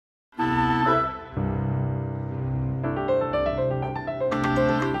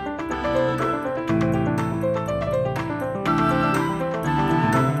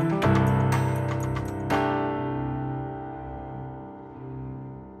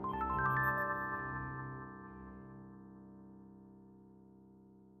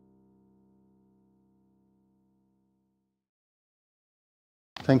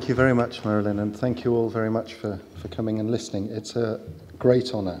Thank you very much, Marilyn, and thank you all very much for coming and listening. It's a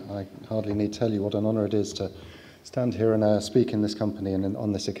great honour. I hardly need to tell you what an honour it is to stand here and speak in this company and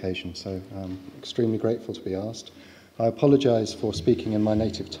on this occasion, so I'm extremely grateful to be asked. I apologise for speaking in my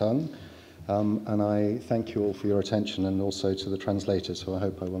native tongue, and I thank you all for your attention, and also to the translators, who I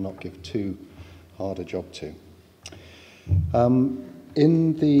hope I will not give too hard a job to.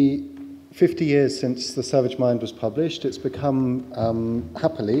 In the 50 years since The Savage Mind was published, it's become,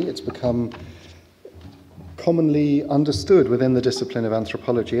 happily, it's become commonly understood within the discipline of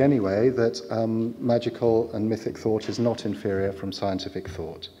anthropology anyway, that magical and mythic thought is not inferior from scientific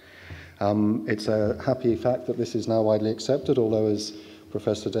thought. It's a happy fact that this is now widely accepted, although, as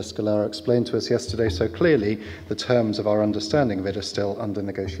Professor Descalara explained to us yesterday so clearly, the terms of our understanding of it are still under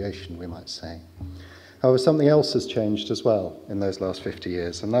negotiation, we might say. However, something else has changed as well in those last 50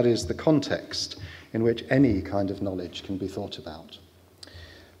 years, and that is the context in which any kind of knowledge can be thought about.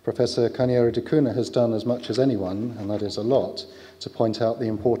 Professor Carneiro Da Cunha has done as much as anyone, and that is a lot, to point out the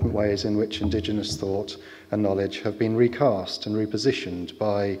important ways in which indigenous thought and knowledge have been recast and repositioned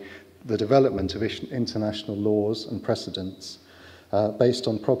by the development of international laws and precedents based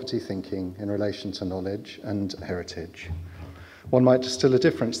on property thinking in relation to knowledge and heritage. One might distill a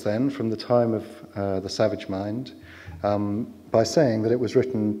difference then from the time of The Savage Mind by saying that it was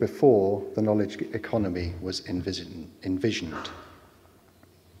written before the knowledge economy was envisioned.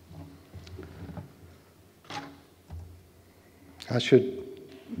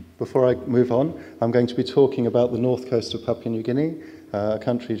 Before I move on, I'm going to be talking about the north coast of Papua New Guinea, a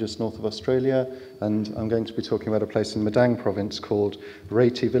country just north of Australia, and I'm going to be talking about a place in Madang province called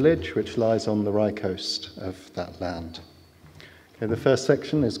Retrouvez village, which lies on the Rai coast of that land. Okay, the first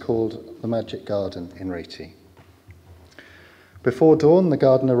section is called The Magic Garden in Retrouvez. Before dawn, the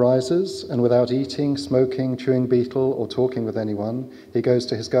gardener rises, and without eating, smoking, chewing betel, or talking with anyone, he goes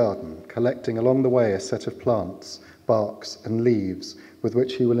to his garden, collecting along the way a set of plants, barks, and leaves with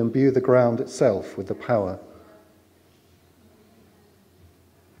which he will imbue the ground itself with the power.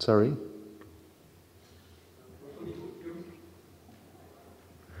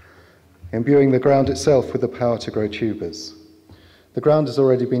 Imbuing the ground itself with the power to grow tubers. The ground has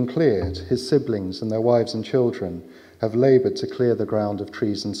already been cleared. His siblings and their wives and children have laboured to clear the ground of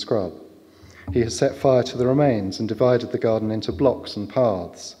trees and scrub. He has set fire to the remains and divided the garden into blocks and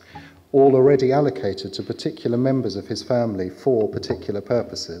paths, all already allocated to particular members of his family for particular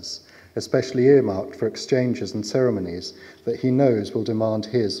purposes, especially earmarked for exchanges and ceremonies that he knows will demand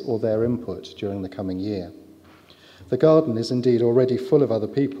his or their input during the coming year. The garden is indeed already full of other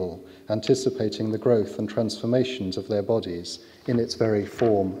people, anticipating the growth and transformations of their bodies in its very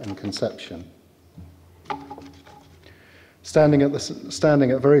form and conception. Standing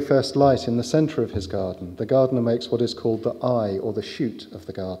at very first light in the centre of his garden, the gardener makes what is called the eye or the shoot of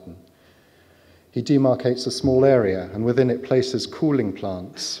the garden. He demarcates a small area, and within it places cooling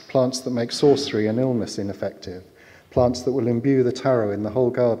plants, plants that make sorcery and illness ineffective, plants that will imbue the taro in the whole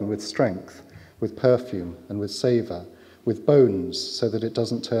garden with strength, with perfume and with savour, with bones so that it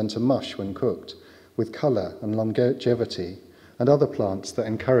doesn't turn to mush when cooked, with colour and longevity, and other plants that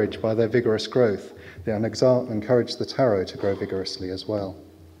encourage by their vigorous growth, they encourage the taro to grow vigorously as well.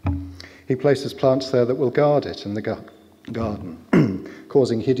 He places plants there that will guard it in the garden,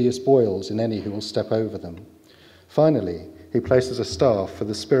 causing hideous boils in any who will step over them. Finally, he places a staff for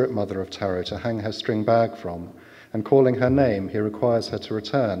the spirit mother of taro to hang her string bag from, and calling her name, he requires her to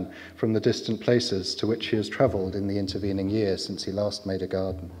return from the distant places to which she has travelled in the intervening year since he last made a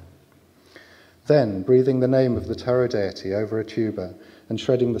garden. Then, breathing the name of the taro deity over a tuber and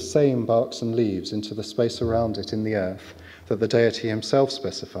shredding the same barks and leaves into the space around it in the earth that the deity himself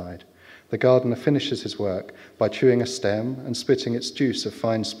specified, the gardener finishes his work by chewing a stem and spitting its juice of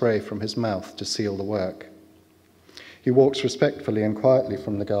fine spray from his mouth to seal the work. He walks respectfully and quietly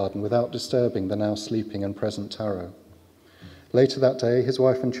from the garden without disturbing the now sleeping and present taro. Later that day, his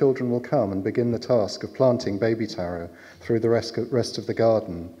wife and children will come and begin the task of planting baby taro through the rest of the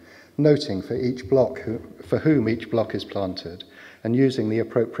garden, noting for whom each block is planted, and using the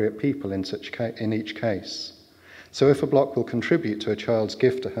appropriate people in each case. So if a block will contribute to a child's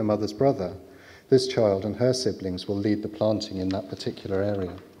gift to her mother's brother, this child and her siblings will lead the planting in that particular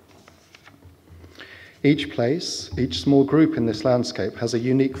area. Each place, each small group in this landscape has a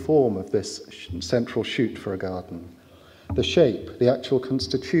unique form of this central shoot for a garden. The shape, the actual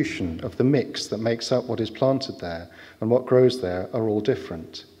constitution of the mix that makes up what is planted there and what grows there are all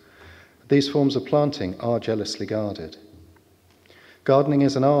different. These forms of planting are jealously guarded. Gardening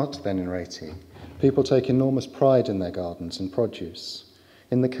is an art then in Retrouvez. People take enormous pride in their gardens and produce.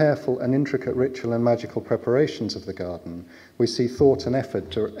 In the careful and intricate ritual and magical preparations of the garden, we see thought and effort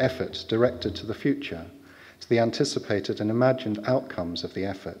directed to the future, to the anticipated and imagined outcomes of the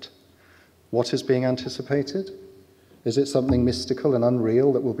effort. What is being anticipated? Is it something mystical and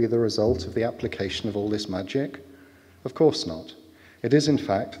unreal that will be the result of the application of all this magic? Of course not. It is, in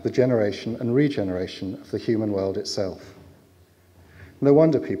fact, the generation and regeneration of the human world itself. No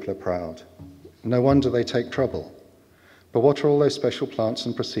wonder people are proud. No wonder they take trouble. But what are all those special plants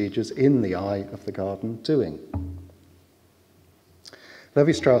and procedures in the eye of the garden doing?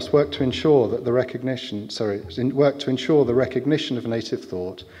 Levi-Strauss worked to ensure the recognition of native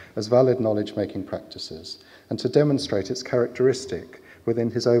thought as valid knowledge-making practices, and to demonstrate its characteristic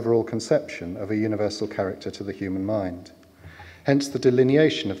within his overall conception of a universal character to the human mind. Hence the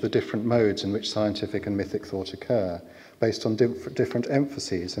delineation of the different modes in which scientific and mythic thought occur, based on different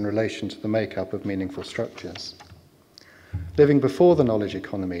emphases in relation to the makeup of meaningful structures. Living before the knowledge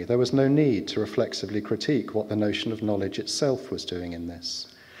economy, there was no need to reflexively critique what the notion of knowledge itself was doing in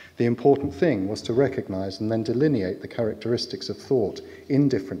this. The important thing was to recognize and then delineate the characteristics of thought in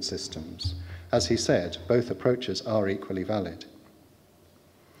different systems. As he said, both approaches are equally valid.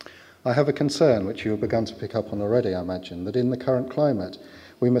 I have a concern, which you have begun to pick up on already, I imagine, that in the current climate,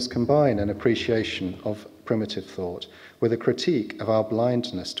 we must combine an appreciation of primitive thought with a critique of our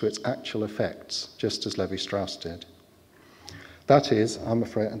blindness to its actual effects, just as Levi-Strauss did. That is, I'm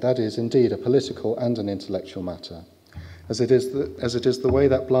afraid, that is indeed a political and an intellectual matter, as it is the way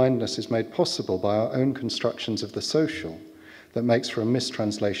that blindness is made possible by our own constructions of the social that makes for a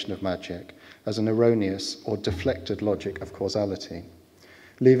mistranslation of magic as an erroneous or deflected logic of causality,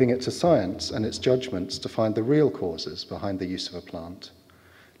 leaving it to science and its judgments to find the real causes behind the use of a plant,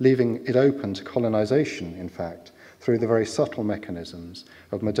 leaving it open to colonization, in fact, through the very subtle mechanisms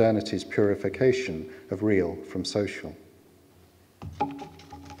of modernity's purification of real from social.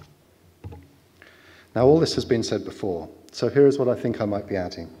 Now, all this has been said before, so here is what I think I might be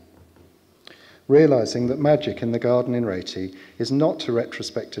adding. Realizing that magic in the garden in Reti is not to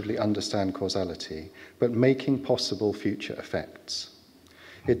retrospectively understand causality, but making possible future effects.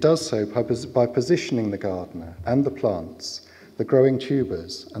 It does so by positioning the gardener and the plants, the growing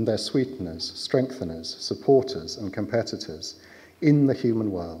tubers and their sweeteners, strengtheners, supporters and competitors in the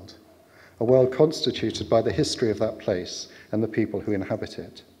human world, a world constituted by the history of that place and the people who inhabit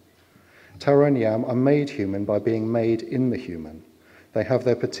it. Tara and Yam are made human by being made in the human. They have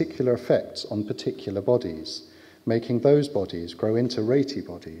their particular effects on particular bodies, making those bodies grow into Reti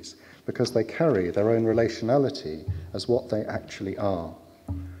bodies because they carry their own relationality as what they actually are.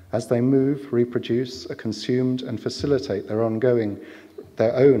 As they move, reproduce, are consumed, and facilitate their own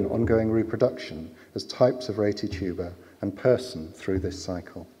ongoing reproduction as types of Reti tuber and person through this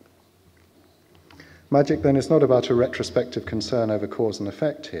cycle. Magic, then, is not about a retrospective concern over cause and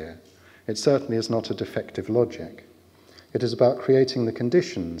effect here. It certainly is not a defective logic. It is about creating the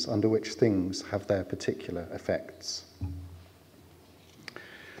conditions under which things have their particular effects.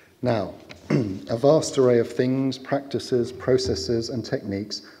 Now, a vast array of things, practices, processes, and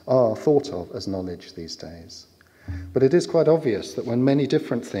techniques are thought of as knowledge these days. But it is quite obvious that when many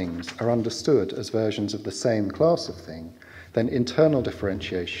different things are understood as versions of the same class of thing, then internal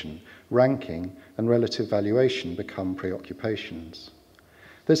differentiation, ranking, and relative valuation become preoccupations.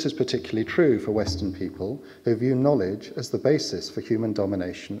 This is particularly true for Western people who view knowledge as the basis for human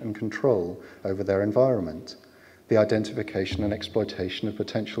domination and control over their environment, the identification and exploitation of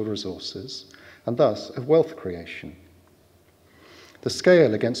potential resources, and thus of wealth creation. The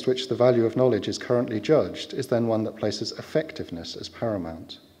scale against which the value of knowledge is currently judged is then one that places effectiveness as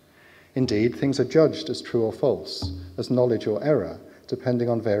paramount. Indeed, things are judged as true or false, as knowledge or error, depending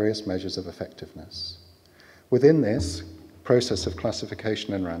on various measures of effectiveness. Within this process of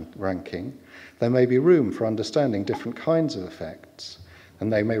classification and ranking, there may be room for understanding different kinds of effects,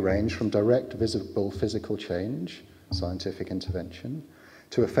 and they may range from direct visible physical change, scientific intervention,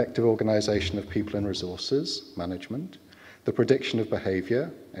 to effective organization of people and resources, management, the prediction of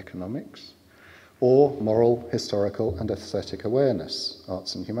behavior, economics, or moral, historical, and aesthetic awareness,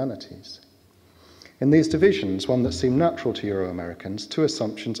 arts and humanities. In these divisions, one that seem natural to Euro-Americans, two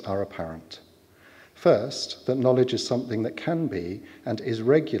assumptions are apparent. First, that knowledge is something that can be and is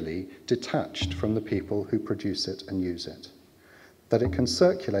regularly detached from the people who produce it and use it, that it can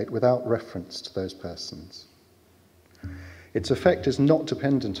circulate without reference to those persons. Its effect is not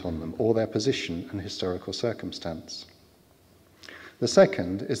dependent on them or their position and historical circumstance. The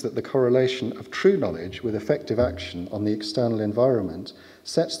second is that the correlation of true knowledge with effective action on the external environment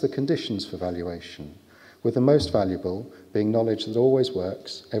sets the conditions for valuation, with the most valuable being knowledge that always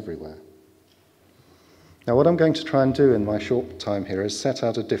works everywhere. Now, what I'm going to try and do in my short time here is set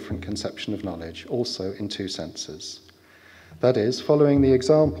out a different conception of knowledge, also in two senses. That is, following the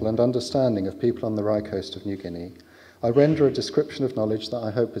example and understanding of people on the Rye coast of New Guinea, I render a description of knowledge that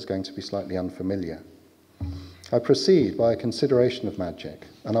I hope is going to be slightly unfamiliar. I proceed by a consideration of magic,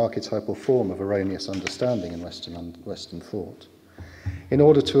 an archetypal form of erroneous understanding in Western thought. In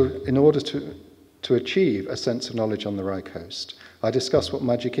order to achieve a sense of knowledge on the Rye coast, I discuss what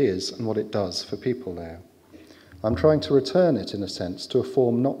magic is and what it does for people there. I'm trying to return it, in a sense, to a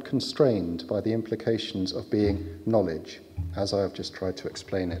form not constrained by the implications of being knowledge, as I have just tried to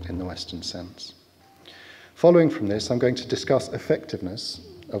explain it in the Western sense. Following from this, I'm going to discuss effectiveness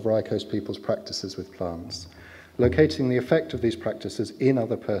of Rye coast people's practices with plants, locating the effect of these practices in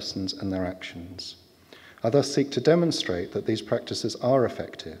other persons and their actions. I thus seek to demonstrate that these practices are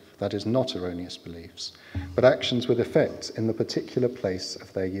effective, that is, not erroneous beliefs, but actions with effects in the particular place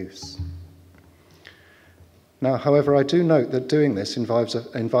of their use. Now, however, I do note that doing this invites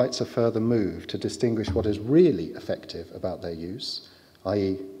a further move to distinguish what is really effective about their use,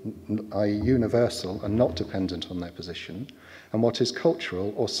 i.e. universal and not dependent on their position, and what is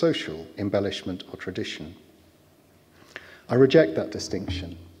cultural or social embellishment or tradition. I reject that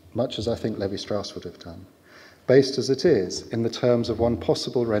distinction, much as I think Levi-Strauss would have done, based as it is in the terms of one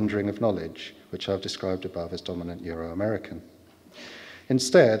possible rendering of knowledge, which I've described above as dominant Euro-American.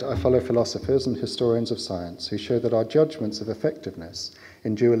 Instead, I follow philosophers and historians of science who show that our judgments of effectiveness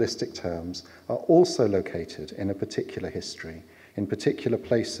in dualistic terms are also located in a particular history, in particular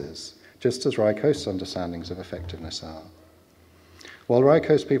places, just as Rye Coast's understandings of effectiveness are. While Rye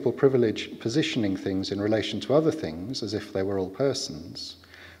Coast people privilege positioning things in relation to other things as if they were all persons,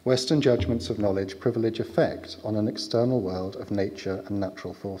 Western judgments of knowledge privilege effect on an external world of nature and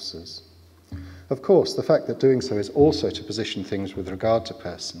natural forces. Of course, the fact that doing so is also to position things with regard to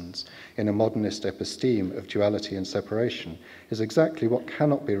persons in a modernist episteme of duality and separation is exactly what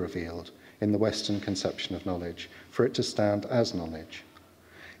cannot be revealed in the Western conception of knowledge, for it to stand as knowledge.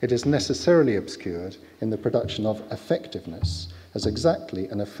 It is necessarily obscured in the production of effectiveness as exactly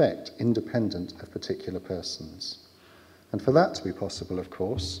an effect independent of particular persons. And for that to be possible, of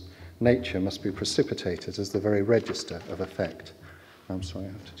course, nature must be precipitated as the very register of effect. I'm sorry, I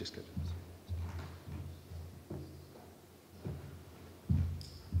have to just get this.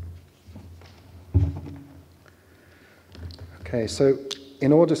 Okay, so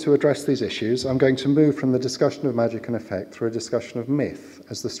in order to address these issues, I'm going to move from the discussion of magic and effect through a discussion of myth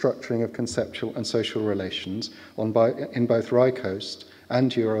as the structuring of conceptual and social relations in both Rye Coast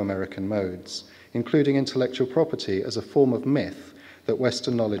and Euro-American modes, including intellectual property as a form of myth that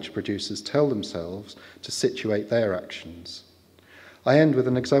Western knowledge producers tell themselves to situate their actions. I end with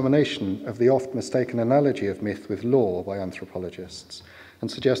an examination of the oft mistaken analogy of myth with law by anthropologists, and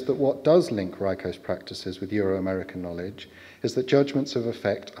suggest that what does link Rye Coast practices with Euro-American knowledge is that judgments of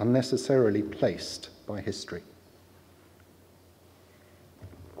effect are necessarily placed by history.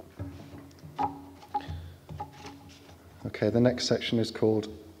 Okay, the next section is called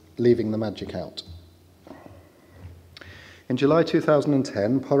Leaving the Magic Out. In July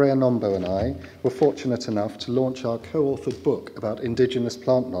 2010, Porea Nombo and I were fortunate enough to launch our co-authored book about indigenous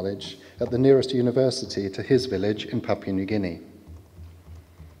plant knowledge at the nearest university to his village in Papua New Guinea.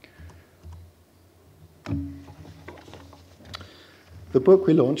 The book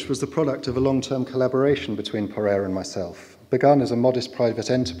we launched was the product of a long-term collaboration between Porea and myself, begun as a modest private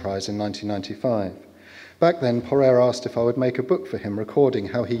enterprise in 1995. Back then, Porea asked if I would make a book for him recording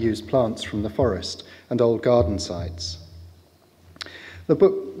how he used plants from the forest and old garden sites. The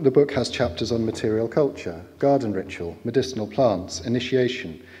book has chapters on material culture, garden ritual, medicinal plants,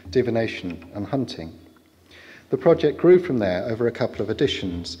 initiation, divination, and hunting. The project grew from there over a couple of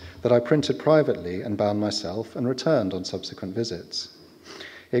editions that I printed privately and bound myself and returned on subsequent visits.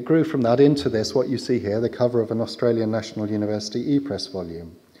 It grew from that into this, what you see here, the cover of an Australian National University e-press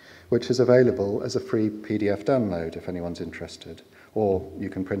volume, which is available as a free PDF download if anyone's interested, or you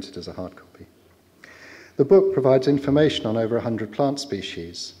can print it as a hard copy. The book provides information on over 100 plant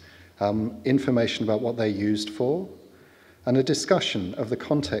species, information about what they're used for, and a discussion of the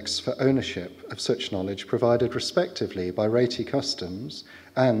context for ownership of such knowledge provided respectively by Reti customs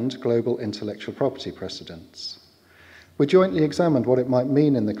and global intellectual property precedents. We jointly examined what it might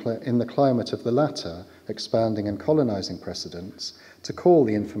mean in the climate of the latter, expanding and colonizing precedents, to call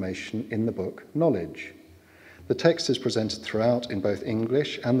the information in the book knowledge. The text is presented throughout in both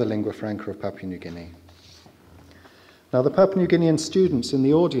English and the lingua franca of Papua New Guinea. Now, the Papua New Guinean students in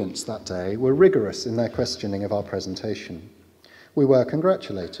the audience that day were rigorous in their questioning of our presentation. We were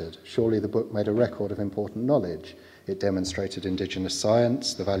congratulated. Surely the book made a record of important knowledge. It demonstrated indigenous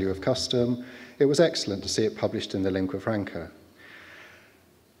science, the value of custom. It was excellent to see it published in the lingua franca.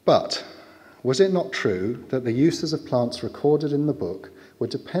 But was it not true that the uses of plants recorded in the book were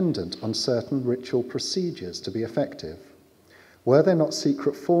dependent on certain ritual procedures to be effective? Were there not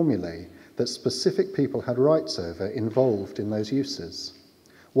secret formulae that specific people had rights over involved in those uses?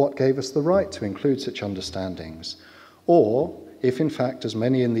 What gave us the right to include such understandings? Or, if in fact, as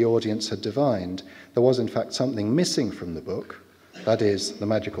many in the audience had divined, there was in fact something missing from the book, that is, the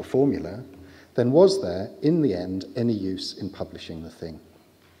magical formula, then was there, in the end, any use in publishing the thing?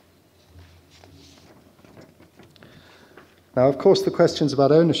 Now, of course, the questions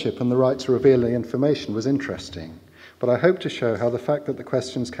about ownership and the right to reveal the information was interesting, but I hope to show how the fact that the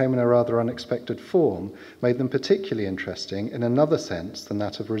questions came in a rather unexpected form made them particularly interesting in another sense than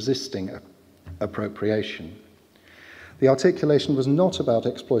that of resisting appropriation. The articulation was not about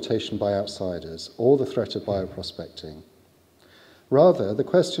exploitation by outsiders or the threat of bioprospecting. Rather, the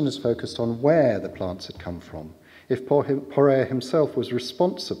question is focused on where the plants had come from, if Poré himself was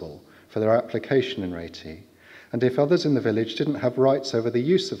responsible for their application in Réti, and if others in the village didn't have rights over the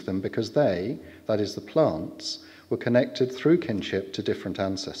use of them because they, that is the plants, were connected through kinship to different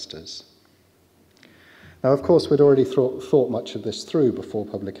ancestors. Now, of course, we'd already thought much of this through before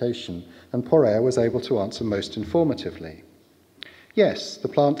publication, and Poré was able to answer most informatively. Yes, the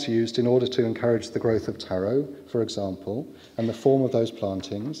plants used in order to encourage the growth of taro, for example, and the form of those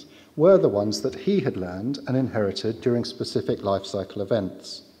plantings, were the ones that he had learned and inherited during specific life cycle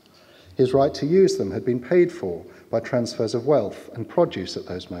events. His right to use them had been paid for by transfers of wealth and produce at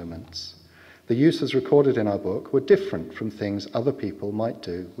those moments. The uses recorded in our book were different from things other people might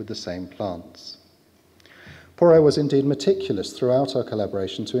do with the same plants. Poré was indeed meticulous throughout our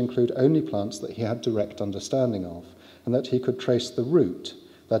collaboration to include only plants that he had direct understanding of, and that he could trace the root,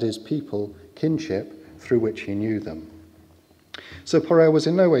 that is, people, kinship, through which he knew them. So Poré was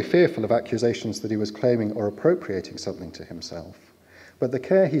in no way fearful of accusations that he was claiming or appropriating something to himself. But the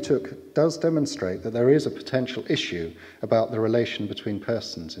care he took does demonstrate that there is a potential issue about the relation between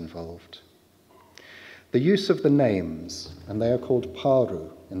persons involved. The use of the names, and they are called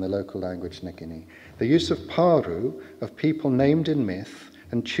paru in the local language Ngini, the use of paru, of people named in myth,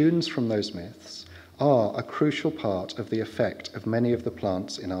 and tunes from those myths, are a crucial part of the effect of many of the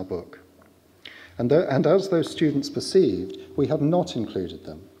plants in our book. And as those students perceived, we have not included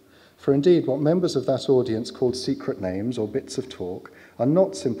them. For indeed, what members of that audience called secret names or bits of talk are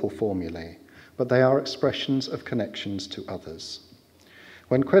not simple formulae, but they are expressions of connections to others.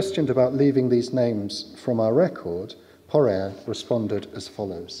 When questioned about leaving these names from our record, Poré responded as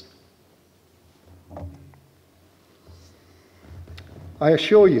follows. I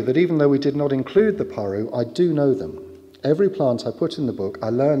assure you that even though we did not include the paru, I do know them. Every plant I put in the book I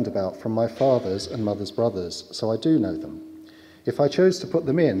learned about from my father's and mother's brothers, so I do know them. If I chose to put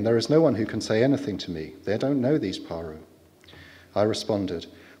them in, there is no one who can say anything to me. They don't know these paru. I responded,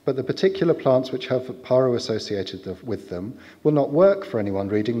 but the particular plants which have paru associated with them will not work for anyone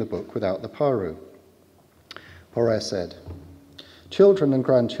reading the book without the paru. Poré said, children and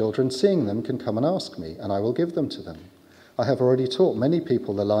grandchildren seeing them can come and ask me, and I will give them to them. I have already taught many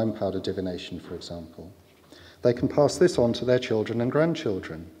people the lime powder divination, for example. They can pass this on to their children and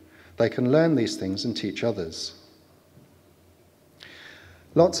grandchildren. They can learn these things and teach others.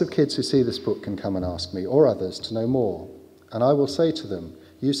 Lots of kids who see this book can come and ask me, or others, to know more. And I will say to them,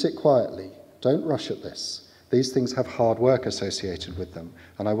 you sit quietly, don't rush at this. These things have hard work associated with them,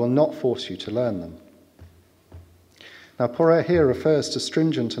 and I will not force you to learn them. Now, Poré here refers to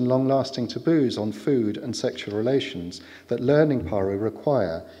stringent and long-lasting taboos on food and sexual relations that learning paru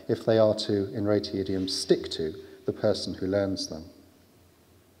require if they are to, in Réti idiom, stick to the person who learns them.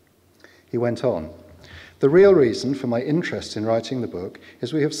 He went on, the real reason for my interest in writing the book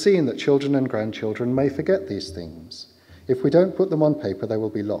is we have seen that children and grandchildren may forget these things. If we don't put them on paper, they will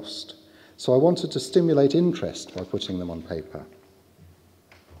be lost. So I wanted to stimulate interest by putting them on paper.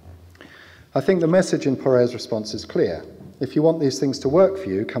 I think the message in Poré's response is clear. If you want these things to work for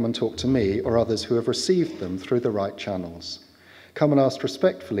you, come and talk to me or others who have received them through the right channels. Come and ask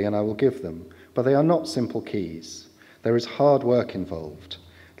respectfully and I will give them, but they are not simple keys. There is hard work involved.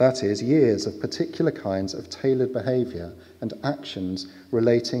 That is, years of particular kinds of tailored behaviour and actions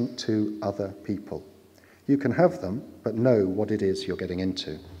relating to other people. You can have them, but know what it is you're getting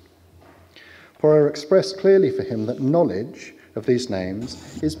into. Poré expressed clearly for him that knowledge of these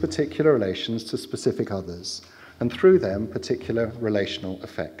names is particular relations to specific others, and through them particular relational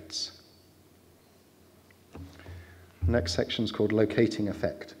effects. The next section is called Locating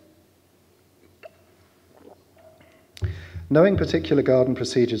Effect. Knowing particular garden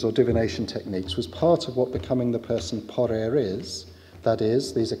procedures or divination techniques was part of what becoming the person Porrer is. That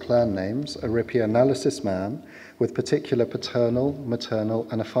is, these are clan names, a Rippy analysis man with particular paternal, maternal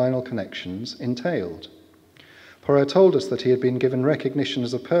and affinal connections entailed. Porrer told us that he had been given recognition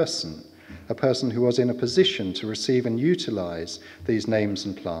as a person who was in a position to receive and utilize these names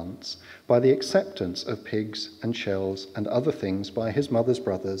and plants by the acceptance of pigs and shells and other things by his mother's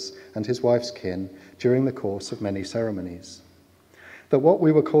brothers and his wife's kin during the course of many ceremonies. That what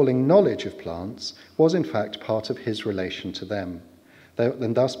we were calling knowledge of plants was in fact part of his relation to them,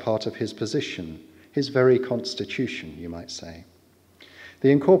 and thus part of his position, his very constitution, you might say. The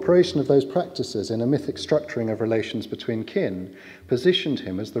incorporation of those practices in a mythic structuring of relations between kin positioned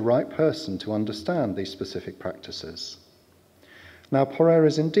him as the right person to understand these specific practices. Now, Porrer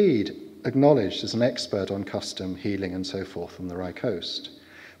is indeed acknowledged as an expert on custom, healing, and so forth on the Rye Coast,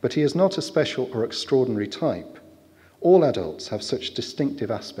 but he is not a special or extraordinary type. All adults have such distinctive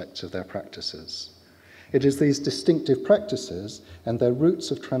aspects of their practices. It is these distinctive practices and their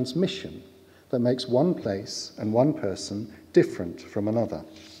routes of transmission that makes one place and one person different from another.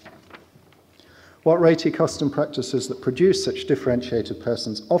 What Réti custom practices that produce such differentiated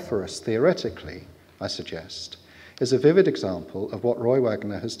persons offer us theoretically, I suggest, is a vivid example of what Roy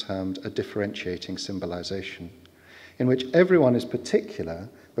Wagner has termed a differentiating symbolization, in which everyone is particular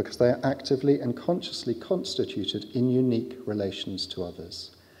because they are actively and consciously constituted in unique relations to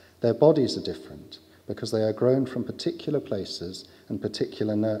others. Their bodies are different because they are grown from particular places and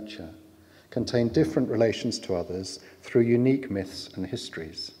particular nurture, contain different relations to others through unique myths and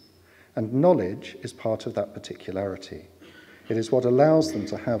histories. And knowledge is part of that particularity. It is what allows them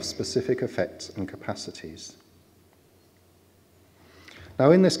to have specific effects and capacities.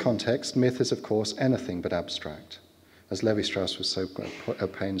 Now, in this context, myth is, of course, anything but abstract, as Lévi-Strauss was so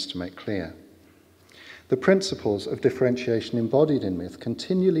at pains to make clear. The principles of differentiation embodied in myth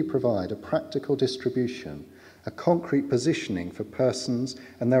continually provide a practical distribution, a concrete positioning for persons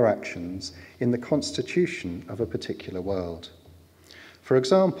and their actions in the constitution of a particular world. For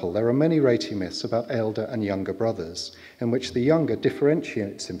example, there are many Réti myths about elder and younger brothers, in which the younger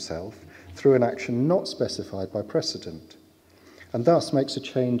differentiates himself through an action not specified by precedent, and thus makes a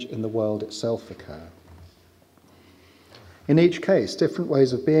change in the world itself occur. In each case, different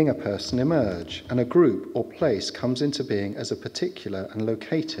ways of being a person emerge, and a group or place comes into being as a particular and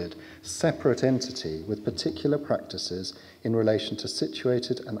located, separate entity with particular practices in relation to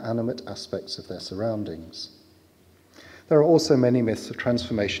situated and animate aspects of their surroundings. There are also many myths of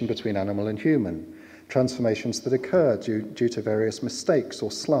transformation between animal and human, transformations that occur due to various mistakes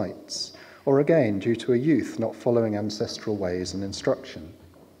or slights, or again due to a youth not following ancestral ways and instruction.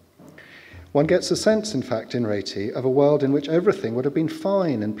 One gets a sense, in fact, in Réti, of a world in which everything would have been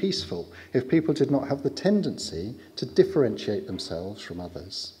fine and peaceful if people did not have the tendency to differentiate themselves from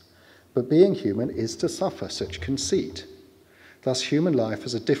others. But being human is to suffer such conceit. Thus, human life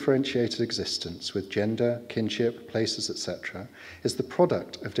as a differentiated existence with gender, kinship, places, etc., is the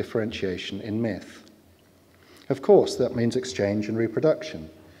product of differentiation in myth. Of course, that means exchange and reproduction.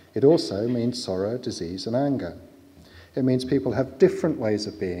 It also means sorrow, disease, and anger. It means people have different ways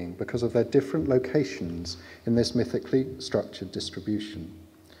of being because of their different locations in this mythically structured distribution.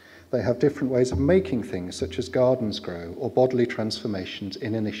 They have different ways of making things, such as gardens grow or bodily transformations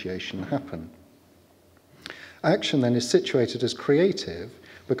in initiation happen. Action then is situated as creative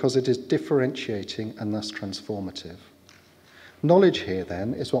because it is differentiating and thus transformative. Knowledge here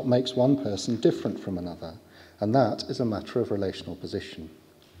then is what makes one person different from another, and that is a matter of relational position.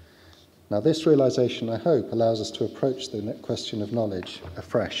 Now, this realization, I hope, allows us to approach the question of knowledge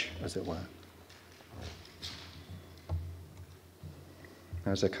afresh, as it were.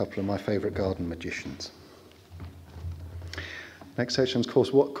 There's a couple of my favourite garden magicians. Next section is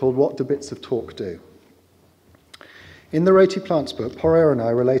called What Do Bits of Talk Do? In the Réti Plants book, Porrer and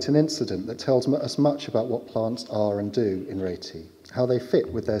I relate an incident that tells us much about what plants are and do in Réti, how they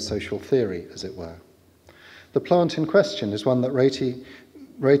fit with their social theory, as it were. The plant in question is one that Réti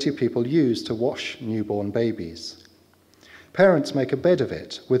people use to wash newborn babies. Parents make a bed of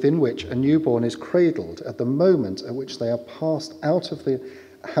it within which a newborn is cradled at the moment at which they are passed out of the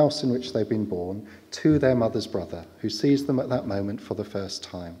house in which they've been born to their mother's brother, who sees them at that moment for the first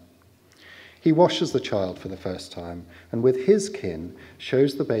time. He washes the child for the first time, and with his kin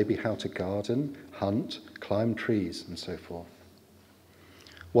shows the baby how to garden, hunt, climb trees, and so forth.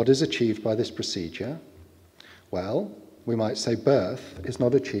 What is achieved by this procedure? Well, we might say birth is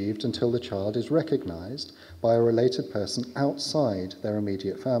not achieved until the child is recognized by a related person outside their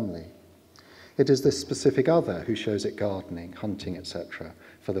immediate family. It is this specific other who shows it gardening, hunting, etc.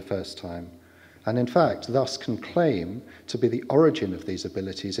 for the first time, and in fact thus can claim to be the origin of these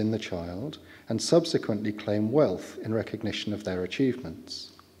abilities in the child and subsequently claim wealth in recognition of their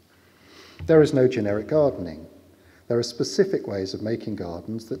achievements. There is no generic gardening. There are specific ways of making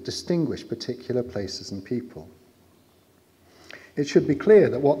gardens that distinguish particular places and people. It should be clear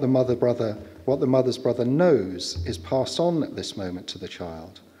that what the mother's brother knows is passed on at this moment to the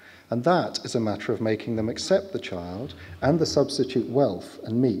child, and that is a matter of making them accept the child and the substitute wealth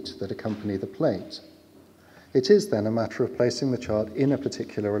and meat that accompany the plate. It is then a matter of placing the child in a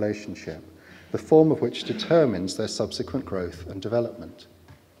particular relationship, the form of which determines their subsequent growth and development.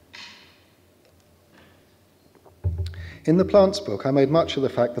 In the plants book, I made much of the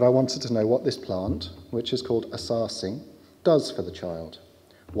fact that I wanted to know what this plant, which is called asarsi, does for the child.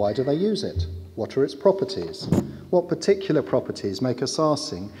 Why do they use it? What are its properties? What particular properties make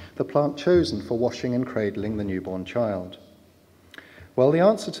asarsi the plant chosen for washing and cradling the newborn child? Well, the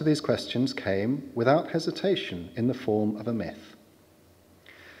answer to these questions came without hesitation in the form of a myth.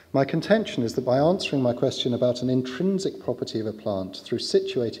 My contention is that by answering my question about an intrinsic property of a plant through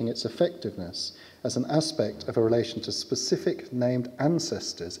situating its effectiveness as an aspect of a relation to specific named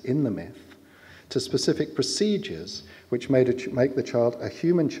ancestors in the myth, to specific procedures which make the child a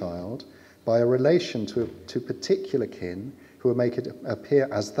human child by a relation to particular kin who will make it appear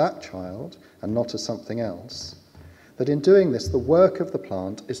as that child and not as something else, that in doing this, the work of the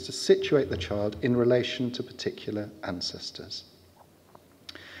plant is to situate the child in relation to particular ancestors.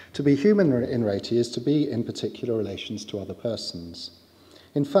 To be human in reti is to be in particular relations to other persons.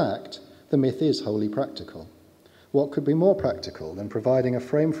 In fact, the myth is wholly practical. What could be more practical than providing a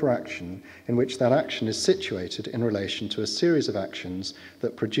frame for action in which that action is situated in relation to a series of actions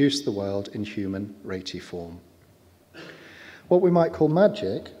that produce the world in human reti form? What we might call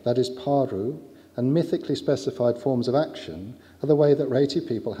magic, that is paru, and mythically specified forms of action are the way that reti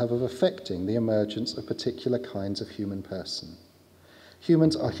people have of affecting the emergence of particular kinds of human person.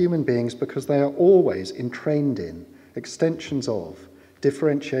 Humans are human beings because they are always entrained in, extensions of,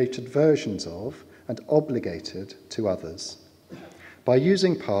 differentiated versions of, and obligated to others. By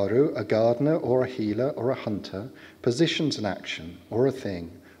using paru, a gardener or a healer or a hunter positions an action or a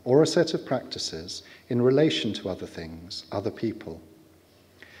thing or a set of practices in relation to other things, other people.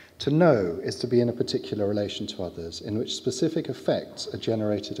 To know is to be in a particular relation to others in which specific effects are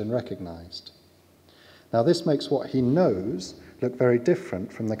generated and recognized. Now, this makes what he knows look very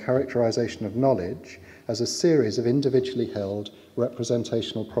different from the characterization of knowledge as a series of individually held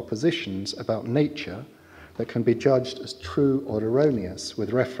representational propositions about nature that can be judged as true or erroneous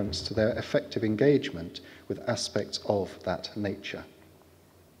with reference to their effective engagement with aspects of that nature.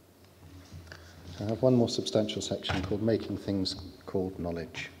 I have one more substantial section called Making Things Called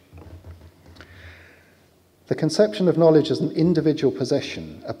Knowledge. The conception of knowledge as an individual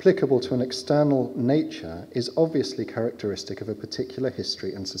possession applicable to an external nature is obviously characteristic of a particular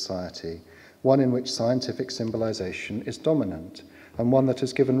history and society, one in which scientific symbolization is dominant, and one that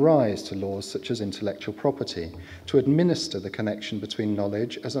has given rise to laws such as intellectual property to administer the connection between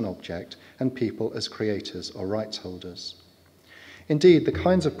knowledge as an object and people as creators or rights holders. Indeed, the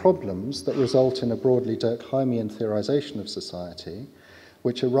kinds of problems that result in a broadly Durkheimian theorization of society,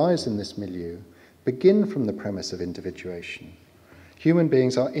 which arise in this milieu, begin from the premise of individuation. Human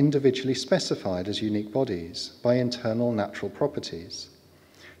beings are individually specified as unique bodies by internal natural properties.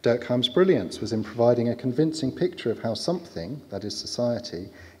 Durkheim's brilliance was in providing a convincing picture of how something, that is society,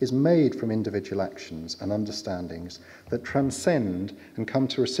 is made from individual actions and understandings that transcend and come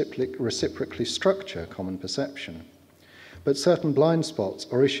to reciprocally structure common perception. But certain blind spots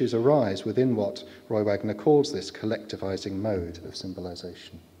or issues arise within what Roy Wagner calls this collectivizing mode of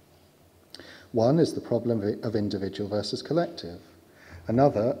symbolization. One is the problem of individual versus collective,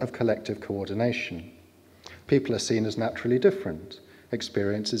 another of collective coordination. People are seen as naturally different,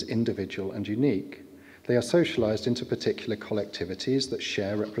 experience is individual and unique. They are socialized into particular collectivities that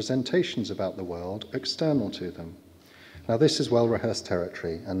share representations about the world external to them. Now, this is well-rehearsed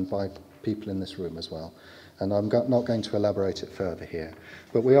territory, and by people in this room as well, and I'm not going to elaborate it further here,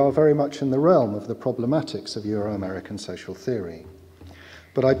 but we are very much in the realm of the problematics of Euro-American social theory.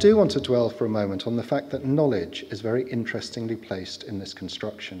 But I do want to dwell for a moment on the fact that knowledge is very interestingly placed in this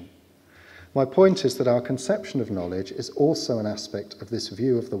construction. My point is that our conception of knowledge is also an aspect of this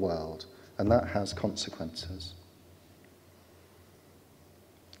view of the world, and that has consequences.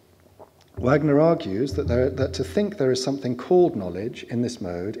 Wagner argues that to think there is something called knowledge in this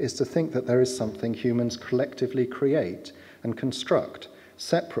mode is to think that there is something humans collectively create and construct,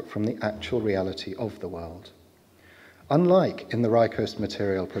 separate from the actual reality of the world. Unlike in the Rykos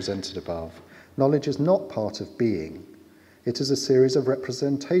material presented above, knowledge is not part of being. It is a series of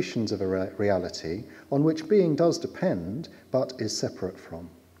representations of a reality on which being does depend, but is separate from.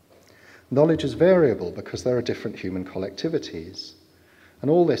 Knowledge is variable because there are different human collectivities. And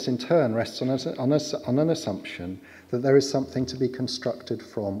all this in turn rests on an assumption that there is something to be constructed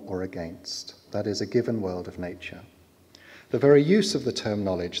from or against, that is, a given world of nature. The very use of the term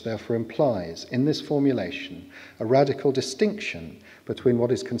knowledge therefore implies, in this formulation, a radical distinction between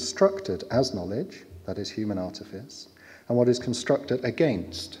what is constructed as knowledge, that is, human artifice, and what is constructed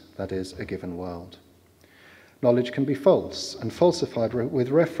against, that is, a given world. Knowledge can be false and falsified with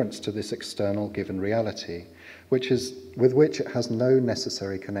reference to this external given reality, with which it has no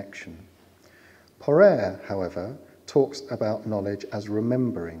necessary connection. Poirier, however, talks about knowledge as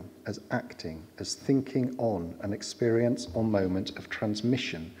remembering, as acting, as thinking on an experience or moment of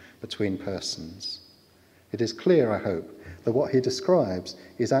transmission between persons. It is clear, I hope, that what he describes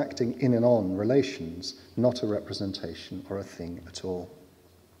is acting in and on relations, not a representation or a thing at all.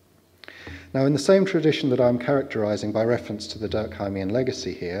 Now, in the same tradition that I'm characterizing by reference to the Durkheimian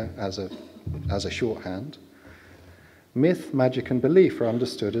legacy here as a shorthand, myth, magic, and belief are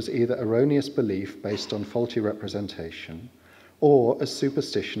understood as either erroneous belief based on faulty representation or as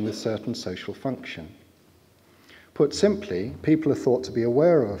superstition with certain social function. Put simply, people are thought to be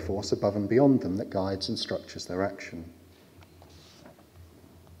aware of a force above and beyond them that guides and structures their action.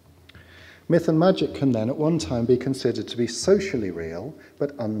 Myth and magic can then at one time be considered to be socially real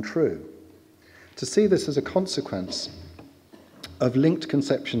but untrue. To see this as a consequence of linked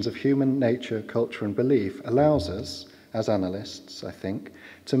conceptions of human nature, culture, and belief allows us, as analysts, I think,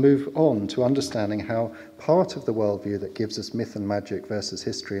 to move on to understanding how part of the worldview that gives us myth and magic versus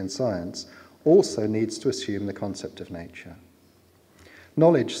history and science also needs to assume the concept of nature.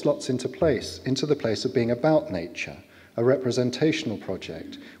 Knowledge slots into the place of being about nature, a representational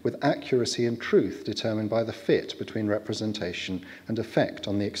project with accuracy and truth determined by the fit between representation and effect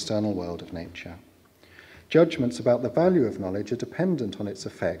on the external world of nature. Judgments about the value of knowledge are dependent on its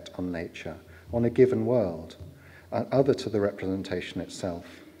effect on nature, on a given world, and other to the representation itself.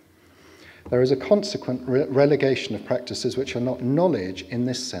 There is a consequent relegation of practices which are not knowledge in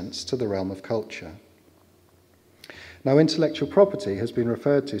this sense to the realm of culture. Now, intellectual property has been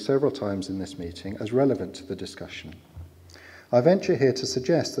referred to several times in this meeting as relevant to the discussion. I venture here to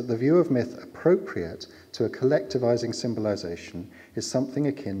suggest that the view of myth appropriate to a collectivizing symbolization is something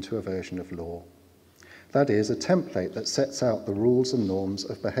akin to a version of law. That is, a template that sets out the rules and norms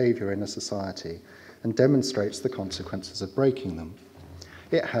of behavior in a society and demonstrates the consequences of breaking them.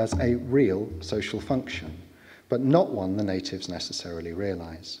 It has a real social function, but not one the natives necessarily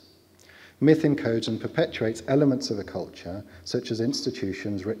realize. Myth encodes and perpetuates elements of a culture, such as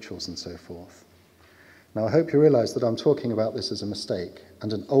institutions, rituals, and so forth. Now, I hope you realize that I'm talking about this as a mistake,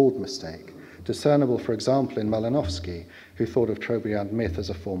 and an old mistake, discernible, for example, in Malinowski, who thought of Trobriand myth as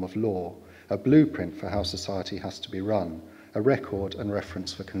a form of law, a blueprint for how society has to be run, a record and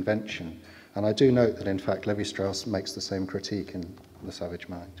reference for convention. And I do note that, in fact, Levi-Strauss makes the same critique in The Savage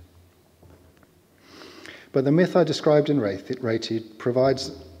Mind. But the myth I described in Reti provide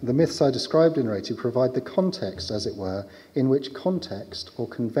the context, as it were, in which context or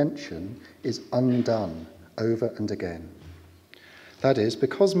convention is undone over and again. That is,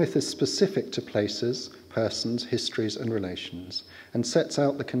 because myth is specific to places, persons, histories, and relations, and sets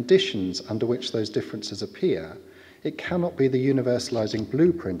out the conditions under which those differences appear, it cannot be the universalizing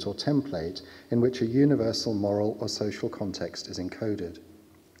blueprint or template in which a universal moral or social context is encoded.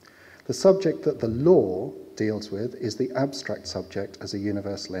 The subject that the law deals with is the abstract subject as a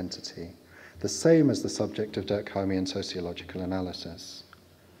universal entity, the same as the subject of Durkheimian sociological analysis.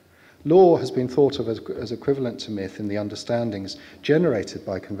 Law has been thought of as equivalent to myth in the understandings generated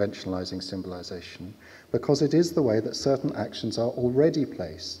by conventionalizing symbolization, because it is the way that certain actions are already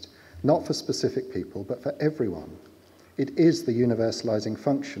placed, not for specific people, but for everyone. It is the universalizing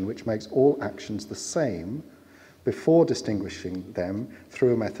function which makes all actions the same before distinguishing them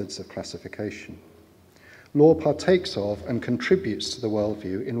through methods of classification. Law partakes of and contributes to the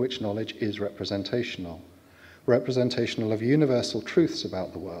worldview in which knowledge is representational of universal truths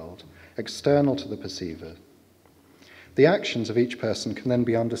about the world, external to the perceiver. The actions of each person can then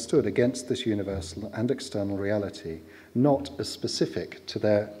be understood against this universal and external reality, not as specific to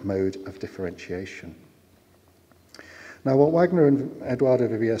their mode of differentiation. Now, what Wagner and Eduardo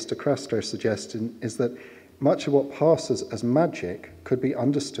Viviers de Castro suggest is that much of what passes as magic could be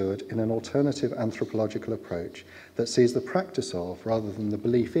understood in an alternative anthropological approach that sees the practice of, rather than the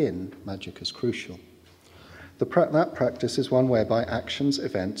belief in, magic as crucial. That practice is one whereby actions,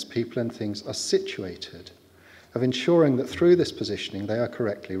 events, people, and things are situated, of ensuring that through this positioning they are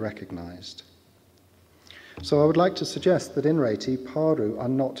correctly recognized. So I would like to suggest that in Reti, Paru are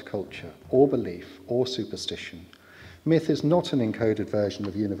not culture, or belief, or superstition. Myth is not an encoded version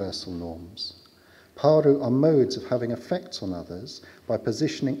of universal norms. Paru are modes of having effects on others by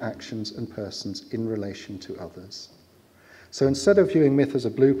positioning actions and persons in relation to others. So instead of viewing myth as a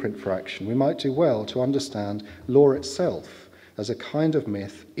blueprint for action, we might do well to understand law itself as a kind of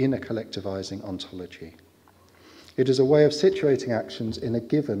myth in a collectivizing ontology. It is a way of situating actions in a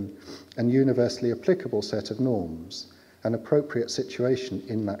given and universally applicable set of norms, an appropriate situation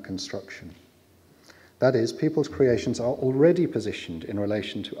in that construction. That is, people's creations are already positioned in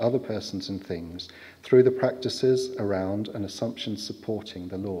relation to other persons and things through the practices around and assumptions supporting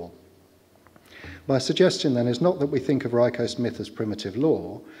the law. My suggestion then is not that we think of Rykos myth as primitive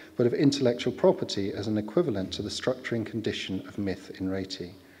law, but of intellectual property as an equivalent to the structuring condition of myth in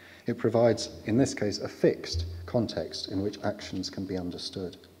Reti. It provides, in this case, a fixed context in which actions can be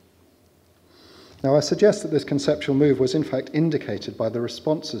understood. Now, I suggest that this conceptual move was in fact indicated by the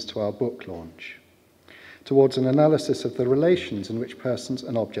responses to our book launch, towards an analysis of the relations in which persons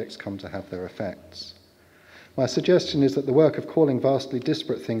and objects come to have their effects. My suggestion is that the work of calling vastly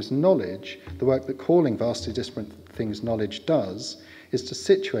disparate things knowledge, the work that calling vastly disparate things knowledge does, is to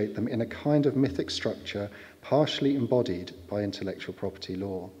situate them in a kind of mythic structure partially embodied by intellectual property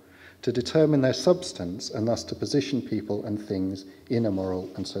law, to determine their substance and thus to position people and things in a moral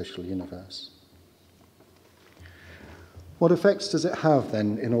and social universe. What effects does it have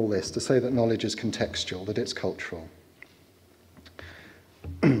then in all this to say that knowledge is contextual, that it's cultural?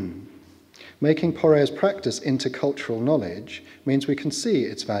 Making Pore's practice into cultural knowledge means we can see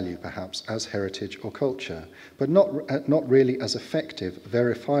its value perhaps as heritage or culture, but not really as effective,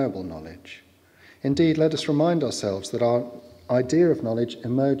 verifiable knowledge. Indeed, let us remind ourselves that our idea of knowledge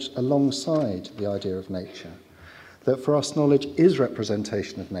emerged alongside the idea of nature, that for us knowledge is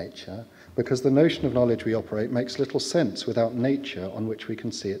representation of nature, because the notion of knowledge we operate makes little sense without nature on which we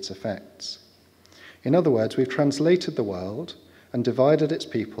can see its effects. In other words, we've translated the world and divided its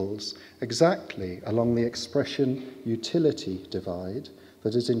peoples exactly along the expression utility divide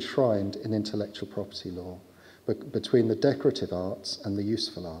that is enshrined in intellectual property law, between the decorative arts and the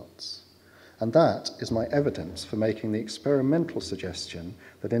useful arts. And that is my evidence for making the experimental suggestion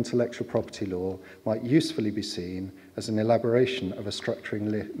that intellectual property law might usefully be seen as an elaboration of a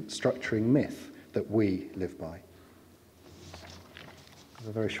structuring myth that we live by.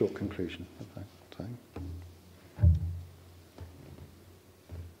 A very short conclusion of that time.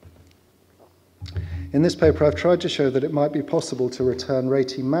 In this paper, I've tried to show that it might be possible to return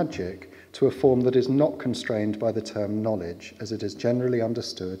Reti magic to a form that is not constrained by the term knowledge, as it is generally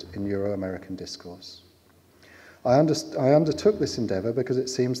understood in Euro-American discourse. I undertook this endeavour because it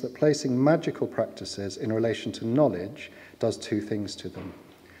seems that placing magical practices in relation to knowledge does two things to them.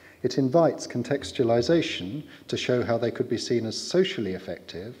 It invites contextualisation to show how they could be seen as socially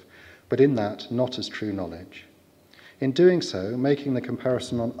effective, but in that not as true knowledge. In doing so, making the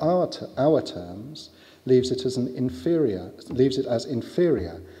comparison on our terms leaves it as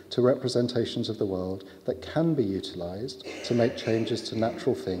inferior to representations of the world that can be utilised to make changes to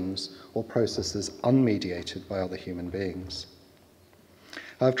natural things or processes unmediated by other human beings.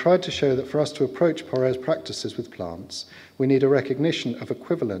 I've tried to show that for us to approach Pore's practices with plants, we need a recognition of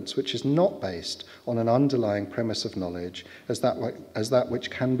equivalence which is not based on an underlying premise of knowledge as that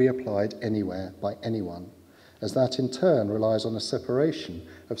which can be applied anywhere by anyone, as that in turn relies on a separation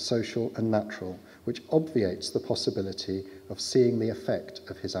of social and natural, which obviates the possibility of seeing the effect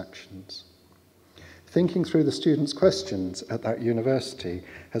of his actions. Thinking through the students' questions at that university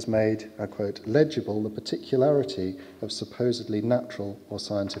has made, I quote, legible the particularity of supposedly natural or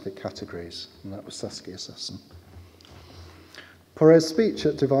scientific categories. And that was Saskia Sussen. Pore's speech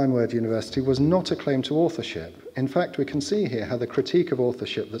at Divine Word University was not a claim to authorship. In fact, we can see here how the critique of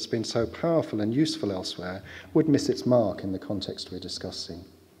authorship that's been so powerful and useful elsewhere would miss its mark in the context we're discussing.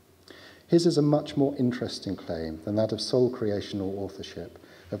 His is a much more interesting claim than that of sole creation or authorship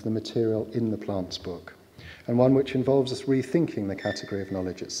of the material in the plants book, and one which involves us rethinking the category of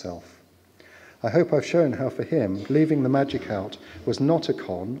knowledge itself. I hope I've shown how for him, leaving the magic out was not a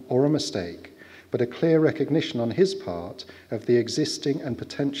con or a mistake, but a clear recognition on his part of the existing and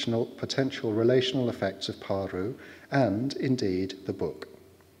potential relational effects of Paru and, indeed, the book.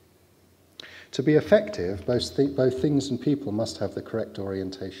 To be effective, both things and people must have the correct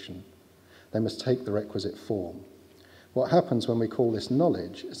orientation. They must take the requisite form. What happens when we call this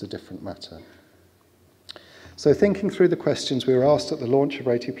knowledge is a different matter. So thinking through the questions we were asked at the launch of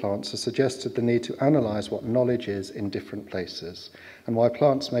Reti Plants has suggested the need to analyse what knowledge is in different places and why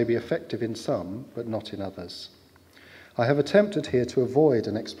plants may be effective in some but not in others. I have attempted here to avoid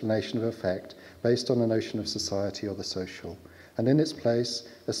an explanation of effect based on a notion of society or the social, and in its place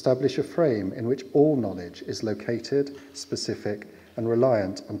establish a frame in which all knowledge is located, specific, and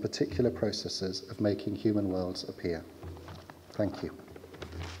reliant on particular processes of making human worlds appear. Thank you.